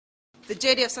The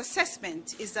JDF's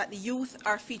assessment is that the youth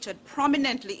are featured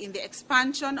prominently in the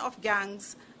expansion of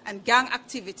gangs and gang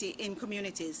activity in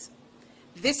communities.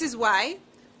 This is why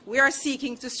we are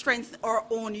seeking to strengthen our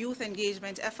own youth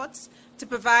engagement efforts to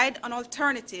provide an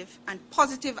alternative and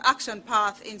positive action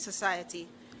path in society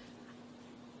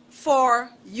for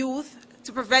youth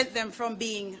to prevent them from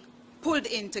being pulled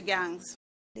into gangs.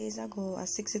 Days ago, a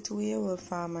 62-year-old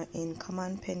farmer in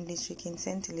Command Pen district in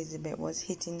St. Elizabeth was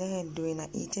hit in the head during a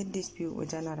heated dispute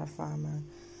with another farmer.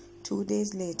 2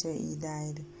 days later, he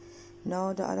died.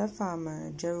 Now the other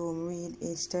farmer, Jerome Reed,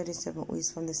 aged 37, who is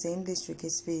from the same district,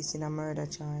 is facing a murder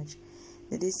charge.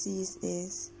 The deceased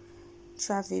is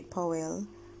Travis Powell.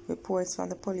 Reports from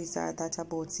the police are that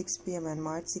about 6 p.m. on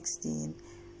March 16,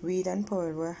 Reed and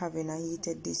Powell were having a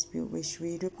heated dispute, which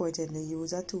Reed reportedly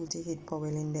used a tool to hit Powell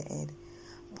in the head.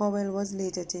 Powell was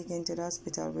later taken to the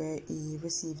hospital where he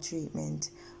received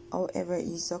treatment. However,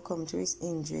 he succumbed to his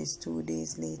injuries 2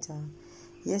 days later.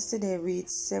 Yesterday, Reed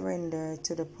surrendered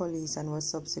to the police and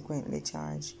was subsequently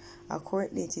charged. A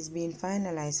court date is being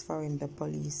finalized for him, the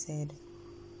police said.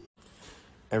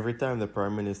 Every time the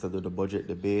Prime Minister do the budget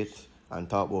debate and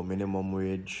talk about minimum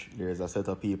wage, there's a set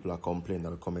of people that complain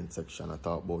in the comment section and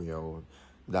talk about, yo,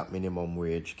 that minimum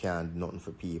wage can't do nothing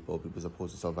for people. People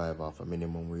supposed to survive off a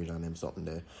minimum wage and them something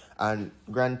there. And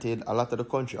granted, a lot of the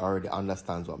country already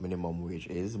understands what minimum wage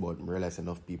is, but I realize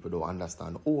enough people don't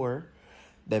understand. Or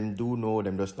them do know,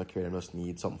 them just not care, them just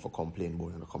need something for complain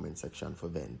about in the comment section for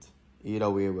vent. Either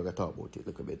way, we're going to talk about it a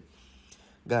little bit.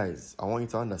 Guys, I want you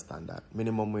to understand that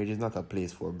minimum wage is not a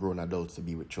place for grown adults to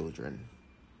be with children.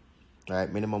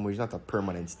 Right? Minimum wage is not a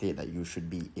permanent state that you should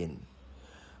be in.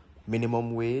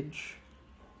 Minimum wage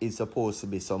is supposed to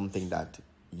be something that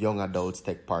young adults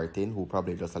take part in who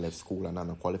probably just left school and have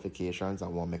no qualifications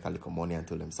and want to make a little money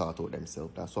until them sort out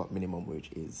themselves. That's what minimum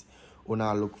wage is. We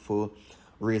now look for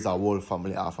raise a whole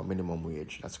family off a minimum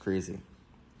wage. That's crazy.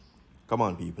 Come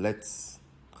on, people. Let's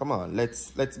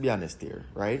be honest here,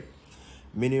 right?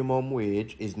 Minimum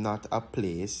wage is not a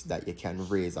place that you can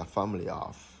raise a family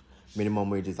off. Minimum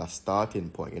wage is a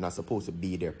starting point. You're not supposed to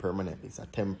be there permanently. It's a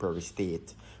temporary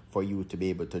state for you to be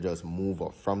able to just move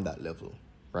up from that level,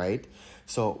 right?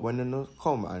 So when you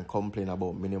come and complain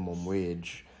about minimum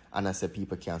wage and I say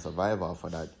people can't survive off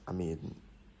of that, I mean,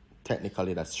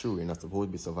 technically that's true. You're not supposed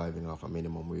to be surviving off a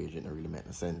minimum wage. It doesn't really make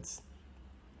no sense,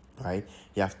 right?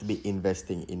 You have to be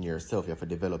investing in yourself. You have to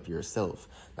develop yourself.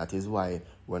 That is why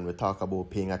when we talk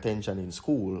about paying attention in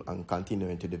school and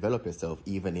continuing to develop yourself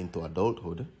even into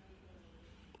adulthood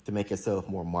to make yourself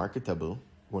more marketable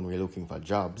when we're looking for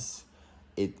jobs,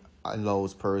 it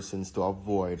allows persons to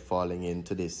avoid falling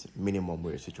into this minimum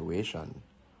wage situation,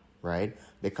 right?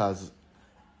 Because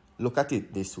look at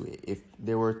it this way. If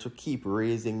they were to keep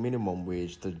raising minimum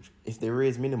wage, if they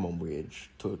raise minimum wage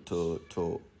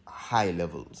to high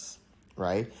levels,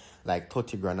 right? Like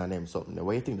 30 grand and them something,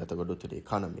 what do you think that are going to do to the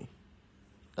economy?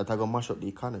 That are going to mash up the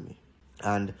economy.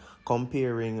 And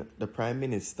comparing the prime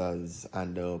ministers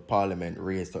and the parliament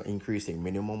raise to increasing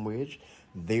minimum wage,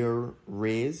 their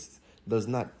raise does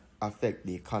not affect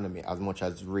the economy as much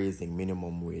as raising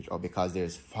minimum wage, or because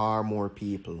there's far more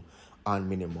people on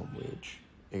minimum wage.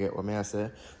 You get what I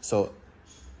say? So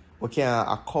we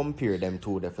can't compare them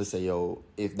to them for say, yo,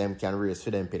 if them can raise for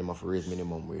them, pay them off raise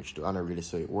minimum wage too. I don't really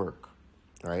say it work,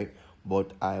 right?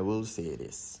 But I will say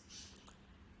this.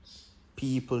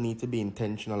 People need to be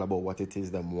intentional about what it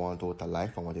is they want out of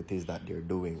life and what it is that they're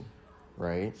doing,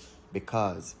 right?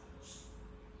 Because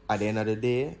at the end of the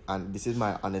day, and this is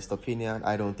my honest opinion,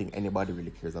 I don't think anybody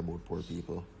really cares about poor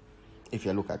people. If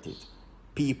you look at it,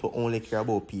 people only care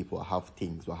about people who have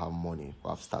things, who have money, who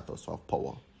have status, who have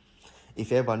power.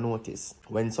 If you ever notice,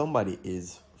 when somebody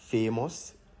is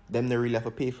famous, them they really have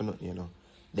to pay for nothing, you know.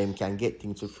 Them can get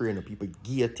things for free, you know. People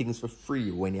give things for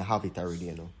free when you have it already,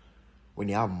 you know. When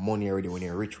you have money already, when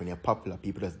you're rich, when you're popular,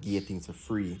 people just give things for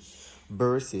free.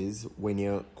 Versus when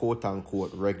you're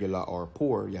quote-unquote regular or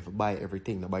poor, you have to buy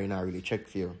everything. Nobody not really check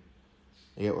for you.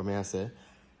 You get what I say?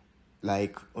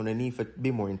 Like, on the need to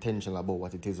be more intentional about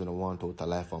what it is you want out of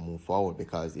life and move forward.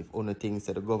 Because if only things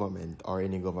that the government or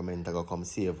any government are going to come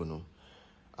save you,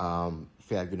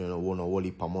 fair you know, want a whole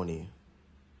heap of money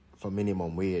for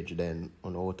minimum wage, then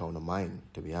on out of the mind,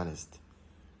 to be honest.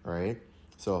 Right?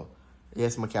 So,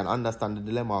 yes, I can understand the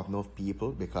dilemma of enough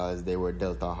people because they were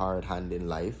dealt a hard hand in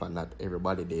life and not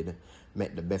everybody did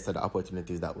make the best of the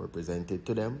opportunities that were presented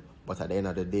to them. But at the end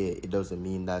of the day, it doesn't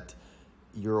mean that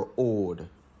you're owed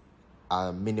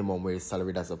a minimum wage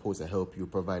salary that's supposed to help you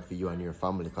provide for you and your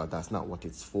family, because that's not what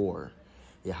it's for.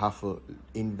 You have to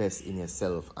invest in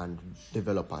yourself and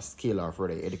develop a skill or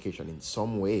further education in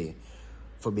some way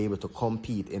for be able to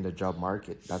compete in the job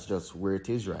market. That's just where it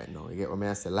is right now. You get what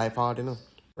I say? Life hard,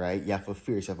 right? You have to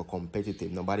fierce, you have to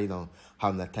competitive. Nobody don't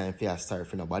have the time for you to start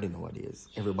for nobody nowadays.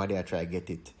 Everybody I try to get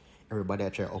it. Everybody I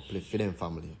try to uplift for them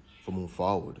family for move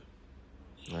forward.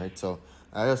 Right? So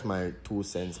that's just my 2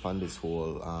 cents on this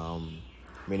whole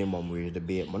minimum wage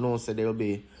debate. But no, so there'll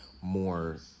be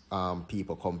more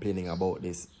people complaining about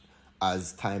this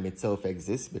as time itself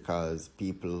exists, because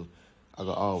people are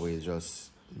gonna always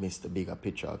just miss the bigger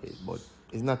picture of it. But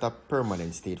it's not a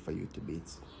permanent state for you to be. It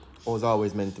was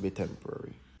always meant to be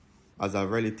temporary. As a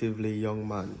relatively young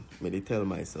man, me tell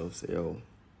myself, say, yo,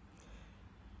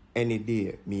 any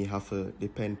day me have to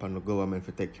depend on the government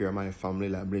to take care of my family,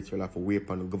 like literally have to wait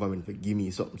on the government to give me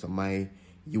something so my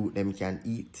youth them can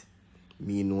eat.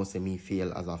 Me know say me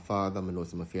fail as a father, me know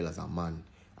say me fail as a man.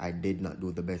 I did not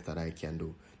do the best that I can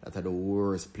do. That's the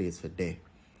worst place for there.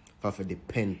 If I have to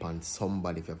depend on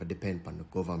somebody, if I have to depend on the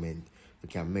government, we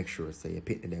can make sure say you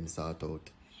pick them sort out.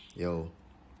 Yo,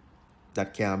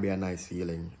 that can't be a nice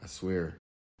feeling, I swear.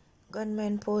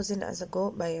 Gunmen posing as a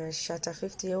goat buyer shot a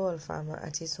 50-year-old farmer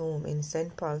at his home in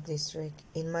St. Paul district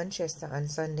in Manchester on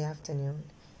Sunday afternoon.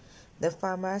 The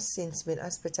farmer has since been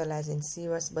hospitalized in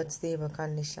serious but stable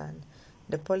condition.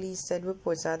 The police said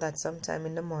reports are that sometime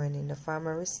in the morning the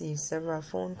farmer received several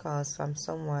phone calls from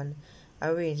someone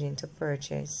arranging to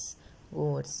purchase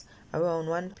goats. Around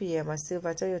 1 p.m. a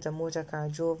silver Toyota motor car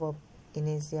drove up in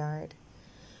his yard.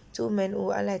 2 men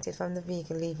who alighted from the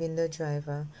vehicle, leaving the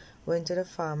driver, went to the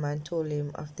farmer and told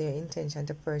him of their intention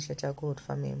to purchase a goat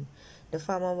from him. The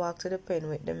farmer walked to the pen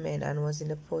with the men and was in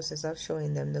the process of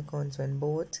showing them the guns when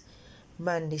both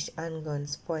brandished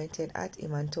handguns pointed at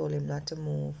him and told him not to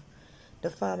move. The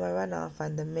farmer ran off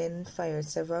and the men fired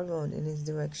several rounds in his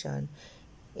direction,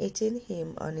 hitting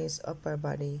him on his upper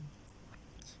body.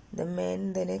 The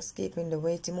men then escaped in the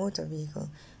waiting motor vehicle.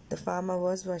 The farmer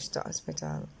was rushed to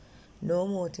hospital. No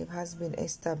motive has been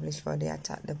established for the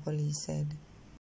attack, the police said.